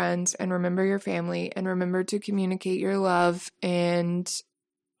remember your friends and remember your family and remember to communicate your love and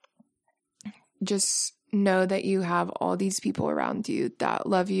just know that you have all these people around you that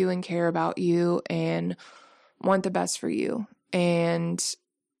love you and care about you and want the best for you. And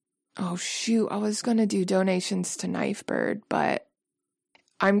oh shoot, I was going to do donations to Knifebird, but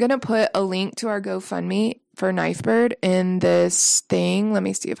I'm going to put a link to our GoFundMe for Knifebird in this thing. Let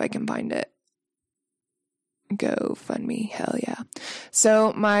me see if I can find it. GoFundMe, hell yeah.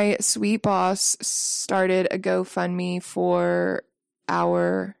 So my sweet boss started a GoFundMe for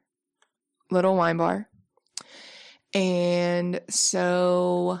our little wine bar. And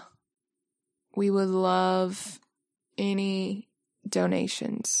so we would love any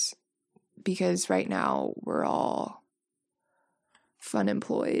donations because right now we're all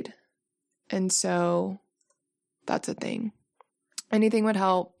unemployed. And so that's a thing. Anything would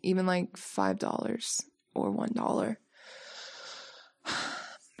help, even like $5 or $1.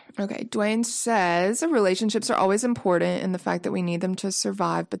 Okay, Dwayne says relationships are always important and the fact that we need them to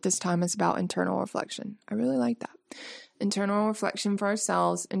survive, but this time is about internal reflection. I really like that. Internal reflection for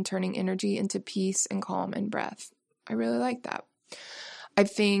ourselves and turning energy into peace and calm and breath. I really like that. I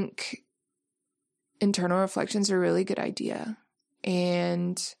think internal reflections are a really good idea.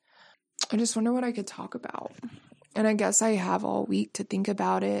 And I just wonder what I could talk about. And I guess I have all week to think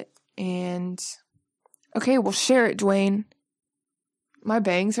about it. And okay, well, share it, Dwayne. My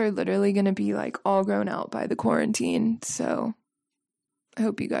bangs are literally going to be like all grown out by the quarantine. So I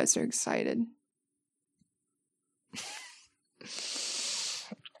hope you guys are excited.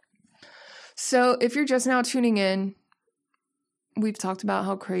 So if you're just now tuning in, we've talked about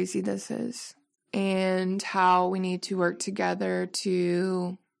how crazy this is and how we need to work together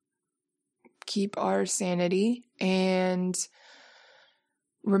to keep our sanity, and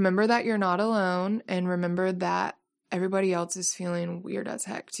remember that you're not alone, and remember that everybody else is feeling weird as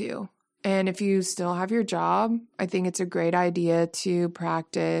heck too. And if you still have your job, I think it's a great idea to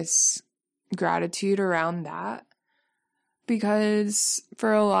practice gratitude around that, because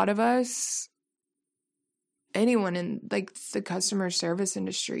for a lot of us, anyone in like the customer service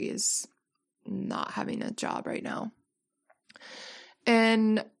industry is not having a job right now.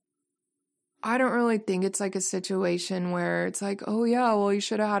 And I don't really think it's like a situation where it's like, oh yeah, well, you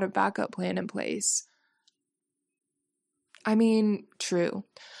should have had a backup plan in place. I mean, true.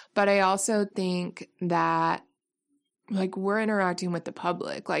 But I also think that like we're interacting with the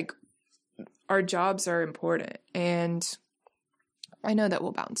public, like our jobs are important, and I know that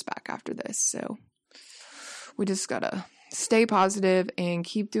we'll bounce back after this. So we just gotta stay positive and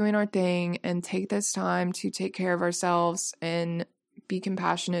keep doing our thing and take this time to take care of ourselves and be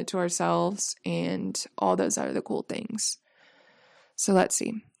compassionate to ourselves and all those other cool things. So let's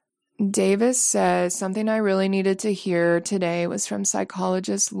see. Davis says, something I really needed to hear today was from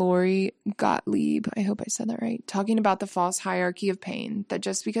psychologist Lori Gottlieb. I hope I said that right. Talking about the false hierarchy of pain, that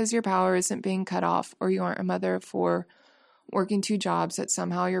just because your power isn't being cut off or you aren't a mother of 4 working 2 jobs, that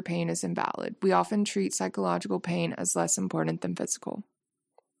somehow your pain is invalid. We often treat psychological pain as less important than physical.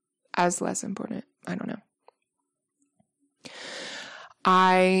 As less important. I don't know.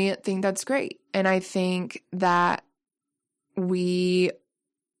 I think that's great. And I think that we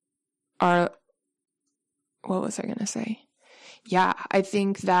are, what was I going to say? Yeah, I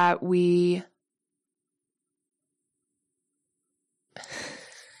think that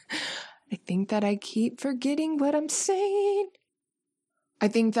I think that I keep forgetting what I'm saying. I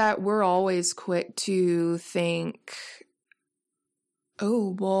think that we're always quick to think,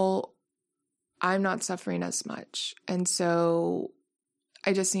 oh, well, I'm not suffering as much, and so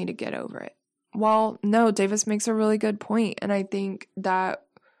I just need to get over it. Well, no, Davis makes a really good point, and I think that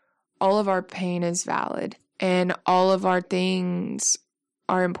all of our pain is valid, and all of our things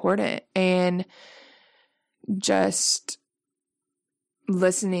are important, and just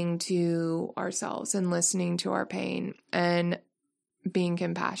listening to ourselves and listening to our pain and being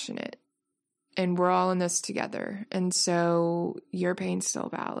compassionate. And we're all in this together. And so your pain's still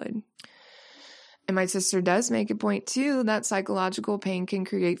valid. And my sister does make a point too that psychological pain can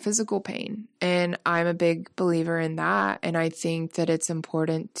create physical pain. And I'm a big believer in that. And I think that it's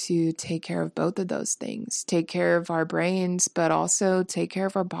important to take care of both of those things. Take care of our brains, but also take care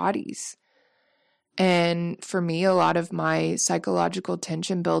of our bodies. And for me, a lot of my psychological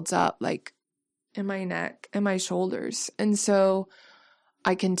tension builds up like in my neck and my shoulders. And so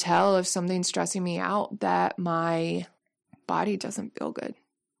I can tell if something's stressing me out that my body doesn't feel good.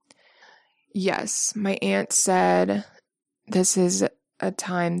 Yes, my aunt said this is a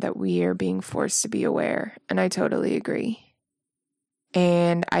time that we are being forced to be aware, and I totally agree.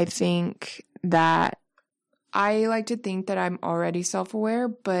 And I think that I like to think that I'm already self-aware,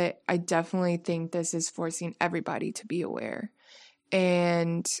 but I definitely think this is forcing everybody to be aware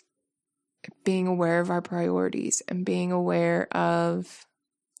and being aware of our priorities and being aware of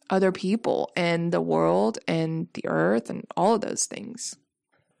other people and the world and the earth and all of those things.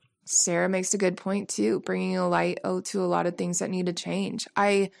 Sarah makes a good point too, bringing a light to a lot of things that need to change.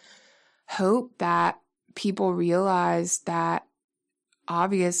 I hope that people realize that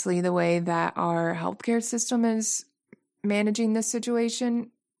obviously the way that our healthcare system is managing this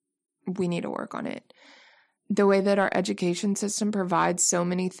situation, we need to work on it. The way that our education system provides so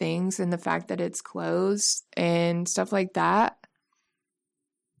many things and the fact that it's closed and stuff like that,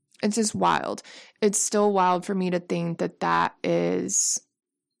 it's just wild. It's still wild for me to think that that is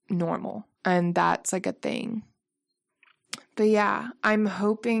normal and that's like a thing. But yeah, I'm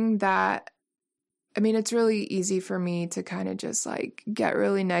hoping that, it's really easy for me to kind of just like get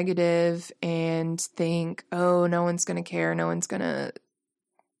really negative and think, oh, no one's going to care. No one's going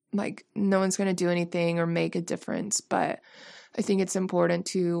to do anything or make a difference. But I think it's important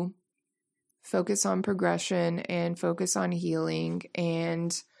to focus on progression and focus on healing.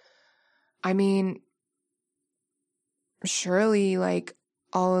 And surely like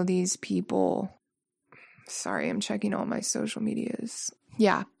all of these people, sorry, I'm checking all my social medias.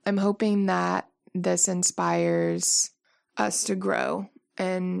 Yeah, I'm hoping that this inspires us to grow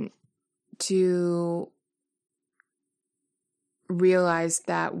and to realize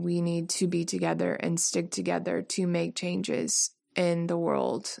that we need to be together and stick together to make changes in the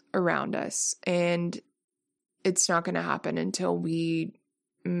world around us. And it's not going to happen until we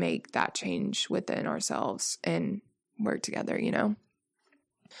make that change within ourselves and work together,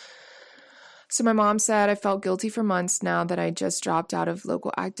 So my mom said, I felt guilty for months now that I just dropped out of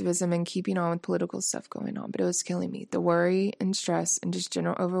local activism and keeping on with political stuff going on, but it was killing me. The worry and stress and just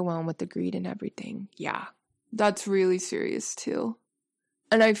general overwhelm with the greed and everything. Yeah, that's really serious too.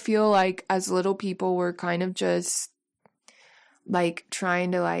 And I feel like as little people, we're kind of just like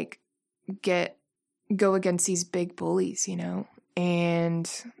trying to like go against these big bullies, and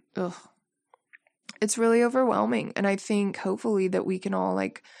it's really overwhelming. And I think hopefully that we can all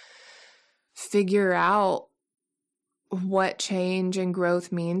like figure out what change and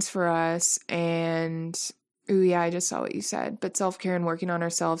growth means for us. And I just saw what you said, but self-care and working on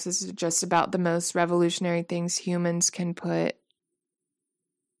ourselves is just about the most revolutionary things humans can put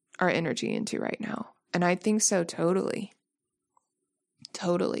our energy into right now. And I think so, totally.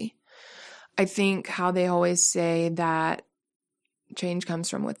 I think how they always say that change comes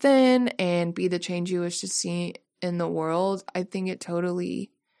from within and be the change you wish to see in the world, I think it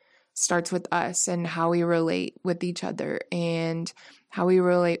totally starts with us and how we relate with each other and how we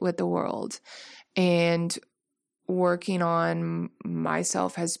relate with the world. And working on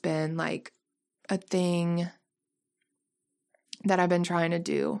myself has been like a thing that I've been trying to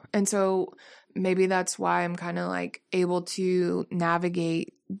do. And so maybe that's why I'm kind of like able to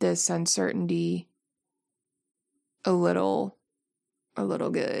navigate this uncertainty a little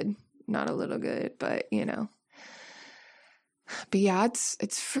good. Not a little good, but But yeah, it's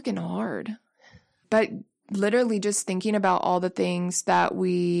freaking hard. But literally just thinking about all the things that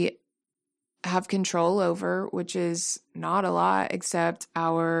we have control over, which is not a lot except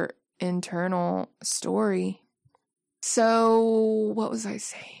our internal story. So what was I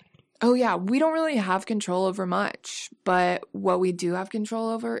saying? Oh yeah, we don't really have control over much, but what we do have control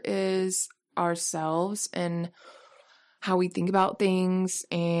over is ourselves and how we think about things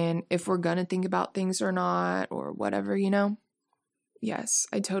and if we're gonna think about things or not or whatever, Yes,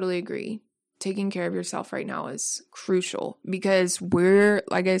 I totally agree. Taking care of yourself right now is crucial because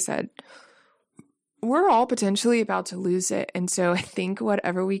like I said, we're all potentially about to lose it. And so I think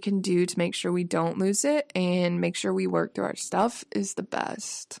whatever we can do to make sure we don't lose it and make sure we work through our stuff is the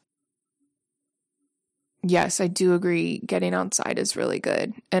best. Yes, I do agree. Getting outside is really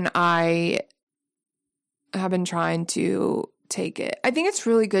good. And I have been trying to take it. I think it's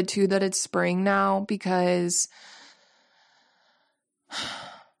really good too that it's spring now, because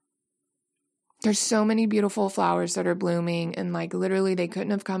there's so many beautiful flowers that are blooming, and like literally they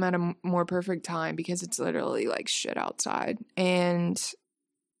couldn't have come at a more perfect time, because it's literally like shit outside, and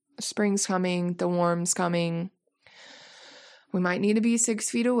spring's coming, the warm's coming. We might need to be 6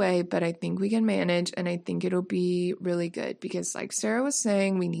 feet away, but I think we can manage, and I think it'll be really good, because like Sarah was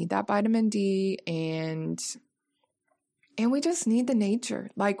saying, we need that vitamin D, and we just need the nature.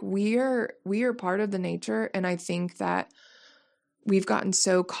 Like we are part of the nature, and I think that we've gotten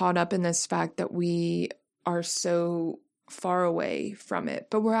so caught up in this fact that we are so far away from it,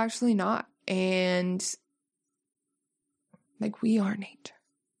 but we're actually not. And like we are nature.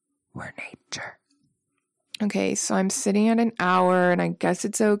 We're nature. Okay, so I'm sitting at an hour, and I guess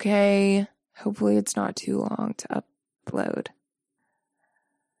it's okay. Hopefully it's not too long to upload.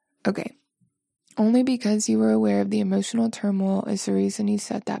 Okay. Only because you were aware of the emotional turmoil is the reason you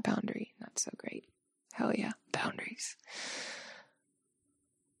set that boundary. That's so great. Hell yeah, boundaries.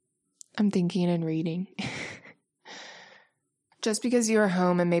 I'm thinking and reading. Just because you're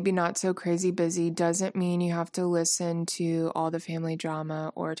home and maybe not so crazy busy doesn't mean you have to listen to all the family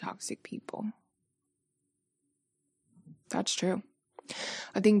drama or toxic people. That's true.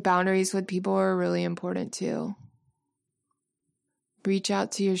 I think boundaries with people are really important too. Reach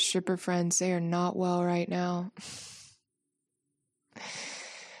out to your stripper friends. They are not well right now.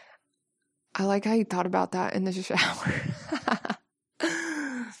 I like how you thought about that in the shower.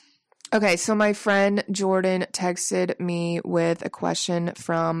 Okay, so my friend Jordan texted me with a question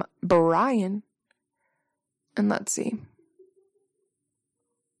from Brian. And let's see.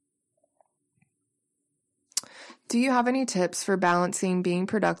 Do you have any tips for balancing being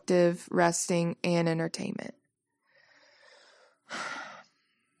productive, resting, and entertainment?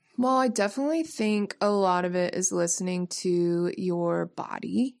 Well, I definitely think a lot of it is listening to your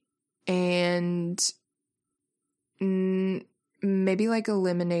body and maybe like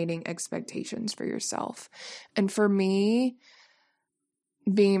eliminating expectations for yourself. And for me,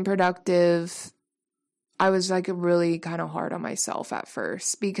 being productive, I was like really kind of hard on myself at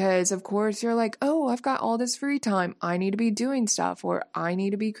first, because of course you're like, oh, I've got all this free time. I need to be doing stuff, or I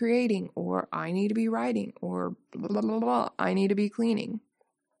need to be creating, or I need to be writing, or blah, blah, blah, blah. I need to be cleaning.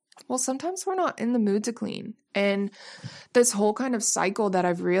 Well, sometimes we're not in the mood to clean. And this whole kind of cycle that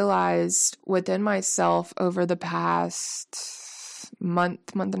I've realized within myself over the past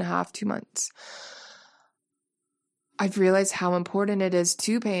month and a half, 2 months, I've realized how important it is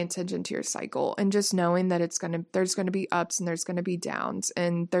to pay attention to your cycle, and just knowing that there's going to be ups and there's going to be downs,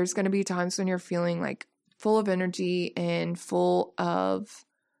 and there's going to be times when you're feeling like full of energy and full of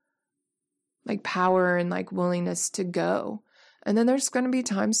like power and like willingness to go. And then there's going to be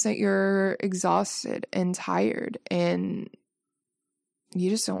times that you're exhausted and tired and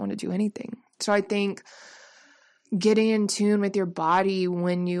you just don't want to do anything. So I think getting in tune with your body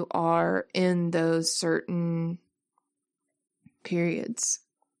when you are in those certain periods.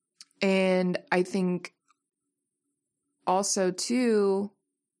 And I think also too,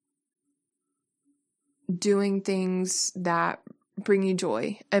 doing things that bring you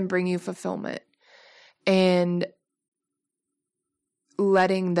joy and bring you fulfillment, and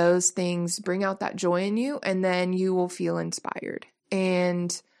letting those things bring out that joy in you, and then you will feel inspired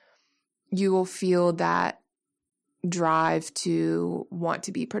and you will feel that drive to want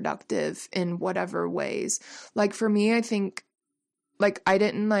to be productive in whatever ways. Like for me, I think like I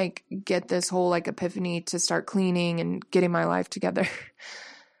didn't like get this whole like epiphany to start cleaning and getting my life together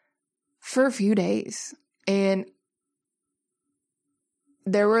for a few days. And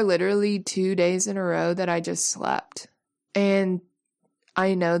there were literally 2 days in a row that I just slept. And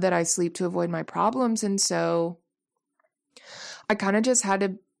I know that I sleep to avoid my problems. And so I kind of just had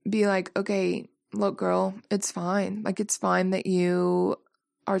to be like, okay, look, girl, it's fine. Like, it's fine that you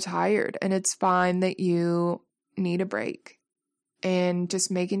are tired, and it's fine that you need a break. And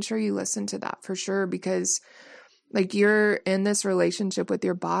just making sure you listen to that for sure, because like you're in this relationship with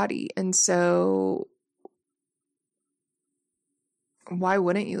your body. And so why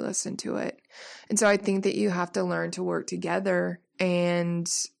wouldn't you listen to it? And so I think that you have to learn to work together, and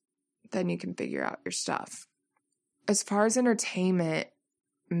then you can figure out your stuff. As far as entertainment,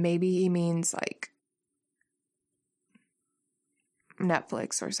 maybe he means like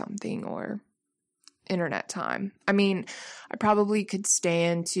Netflix or something, or internet time. I mean, I probably could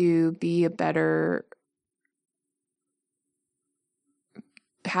stand to be have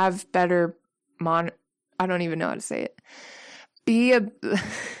better I don't even know how to say it.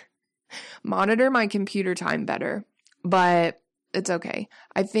 Monitor my computer time better, but it's okay.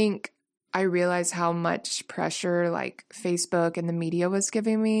 I think I realized how much pressure like Facebook and the media was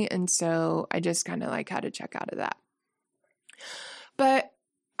giving me. And so I just kind of like had to check out of that. But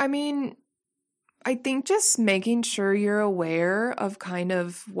I mean, I think just making sure you're aware of kind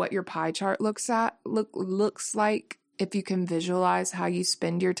of what your pie chart looks like, if you can visualize how you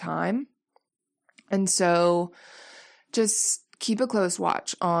spend your time. And so just keep a close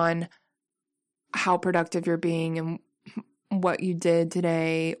watch on how productive you're being and what you did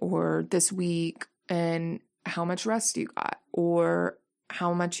today or this week and how much rest you got or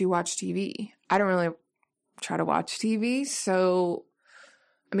how much you watch TV. I don't really try to watch TV, so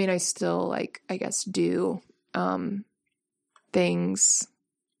I mean, I still like, I guess, do things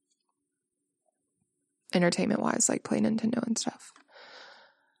entertainment wise, like play Nintendo and stuff.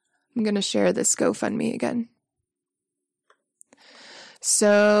 I'm going to share this GoFundMe again.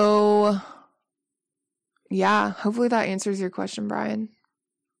 So yeah, hopefully that answers your question, Brian.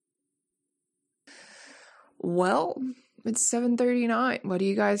 Well, it's 7:39. What do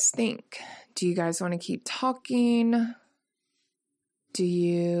you guys think? Do you guys want to keep talking? Do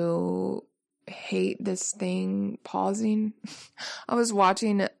you hate this thing pausing? I was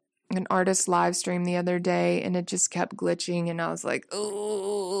watching an artist live stream the other day and it just kept glitching and I was like,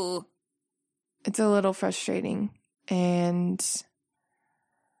 oh, it's a little frustrating. And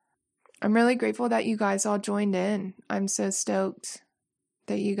I'm really grateful that you guys all joined in. I'm so stoked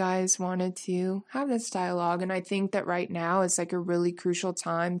that you guys wanted to have this dialogue. And I think that right now is like a really crucial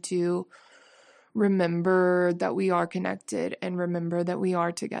time to remember that we are connected and remember that we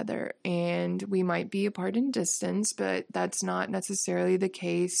are together. And we might be apart in distance, but that's not necessarily the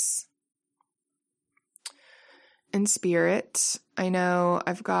case in spirit. I know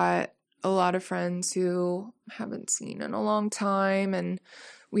I've got a lot of friends who haven't seen in a long time, and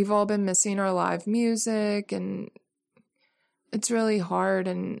we've all been missing our live music, and it's really hard.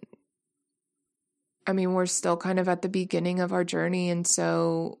 And I mean, we're still kind of at the beginning of our journey, and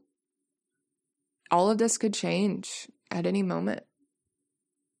so all of this could change at any moment.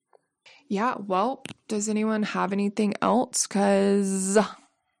 Yeah, well, does anyone have anything else? Because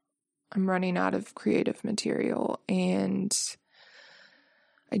I'm running out of creative material and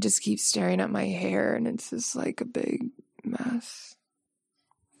I just keep staring at my hair and it's just like a big mess.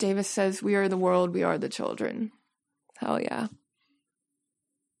 Davis says, we are the world, we are the children. Hell yeah.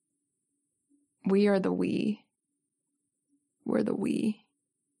 We are the we. We're the we.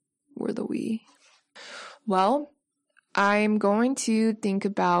 We're the we. Well, I'm going to think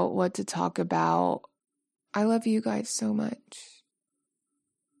about what to talk about. I love you guys so much.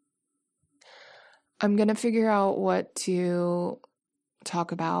 I'm going to figure out what to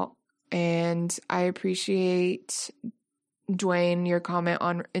talk about. And I appreciate, Dwayne, your comment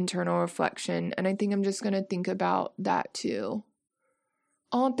on internal reflection. And I think I'm just going to think about that too.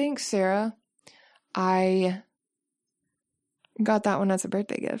 Oh, thanks, Sarah. I got that one as a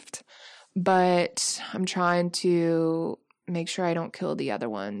birthday gift. But I'm trying to make sure I don't kill the other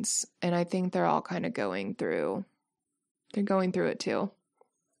ones. And I think they're all kind of going through it too.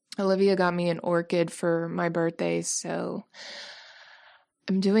 Olivia got me an orchid for my birthday, so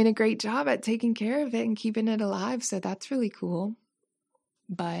I'm doing a great job at taking care of it and keeping it alive, so that's really cool.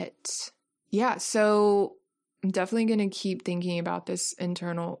 But yeah, so I'm definitely going to keep thinking about this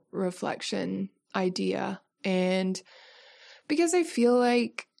internal reflection idea. And because I feel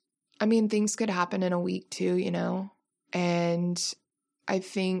like, I mean, things could happen in a week too, you know? And I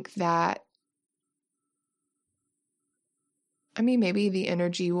think that, I mean, maybe the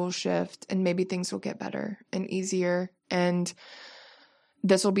energy will shift and maybe things will get better and easier. And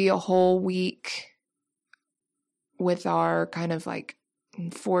this will be a whole week with our kind of like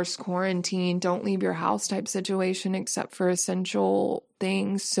forced quarantine, don't leave your house type situation except for essential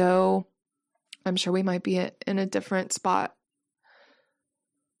things. So I'm sure we might be in a different spot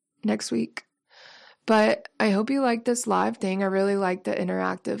next week. But I hope you like this live thing. I really like the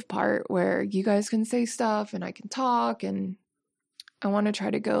interactive part where you guys can say stuff and I can talk, and I want to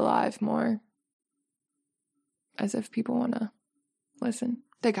try to go live more as if people want to listen.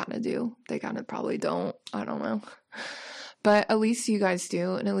 They kind of do. They kind of probably don't. I don't know. But at least you guys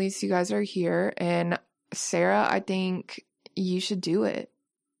do, and at least you guys are here. And Sarah, I think you should do it.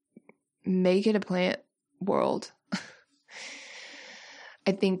 Make it a plant world.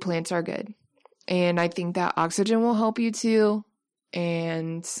 I think plants are good. And I think that oxygen will help you too.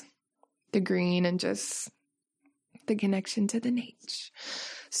 And the green and just the connection to the nature.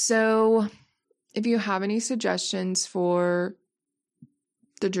 So if you have any suggestions for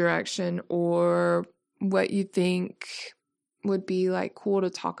the direction or what you think would be like cool to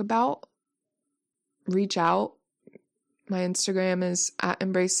talk about, reach out, My Instagram is at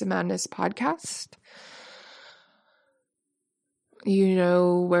Embrace the Madness Podcast. You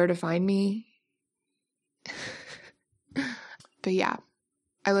know where to find me. But yeah,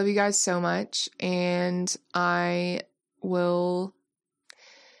 I love you guys so much, and I will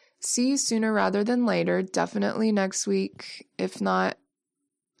see you sooner rather than later. Definitely next week, if not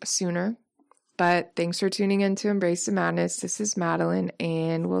sooner. But thanks for tuning in to Embrace the Madness. This is Madeline,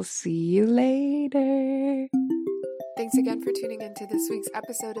 and we'll see you later. Thanks again for tuning into this week's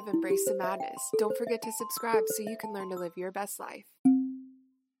episode of Embrace the Madness. Don't forget to subscribe so you can learn to live your best life.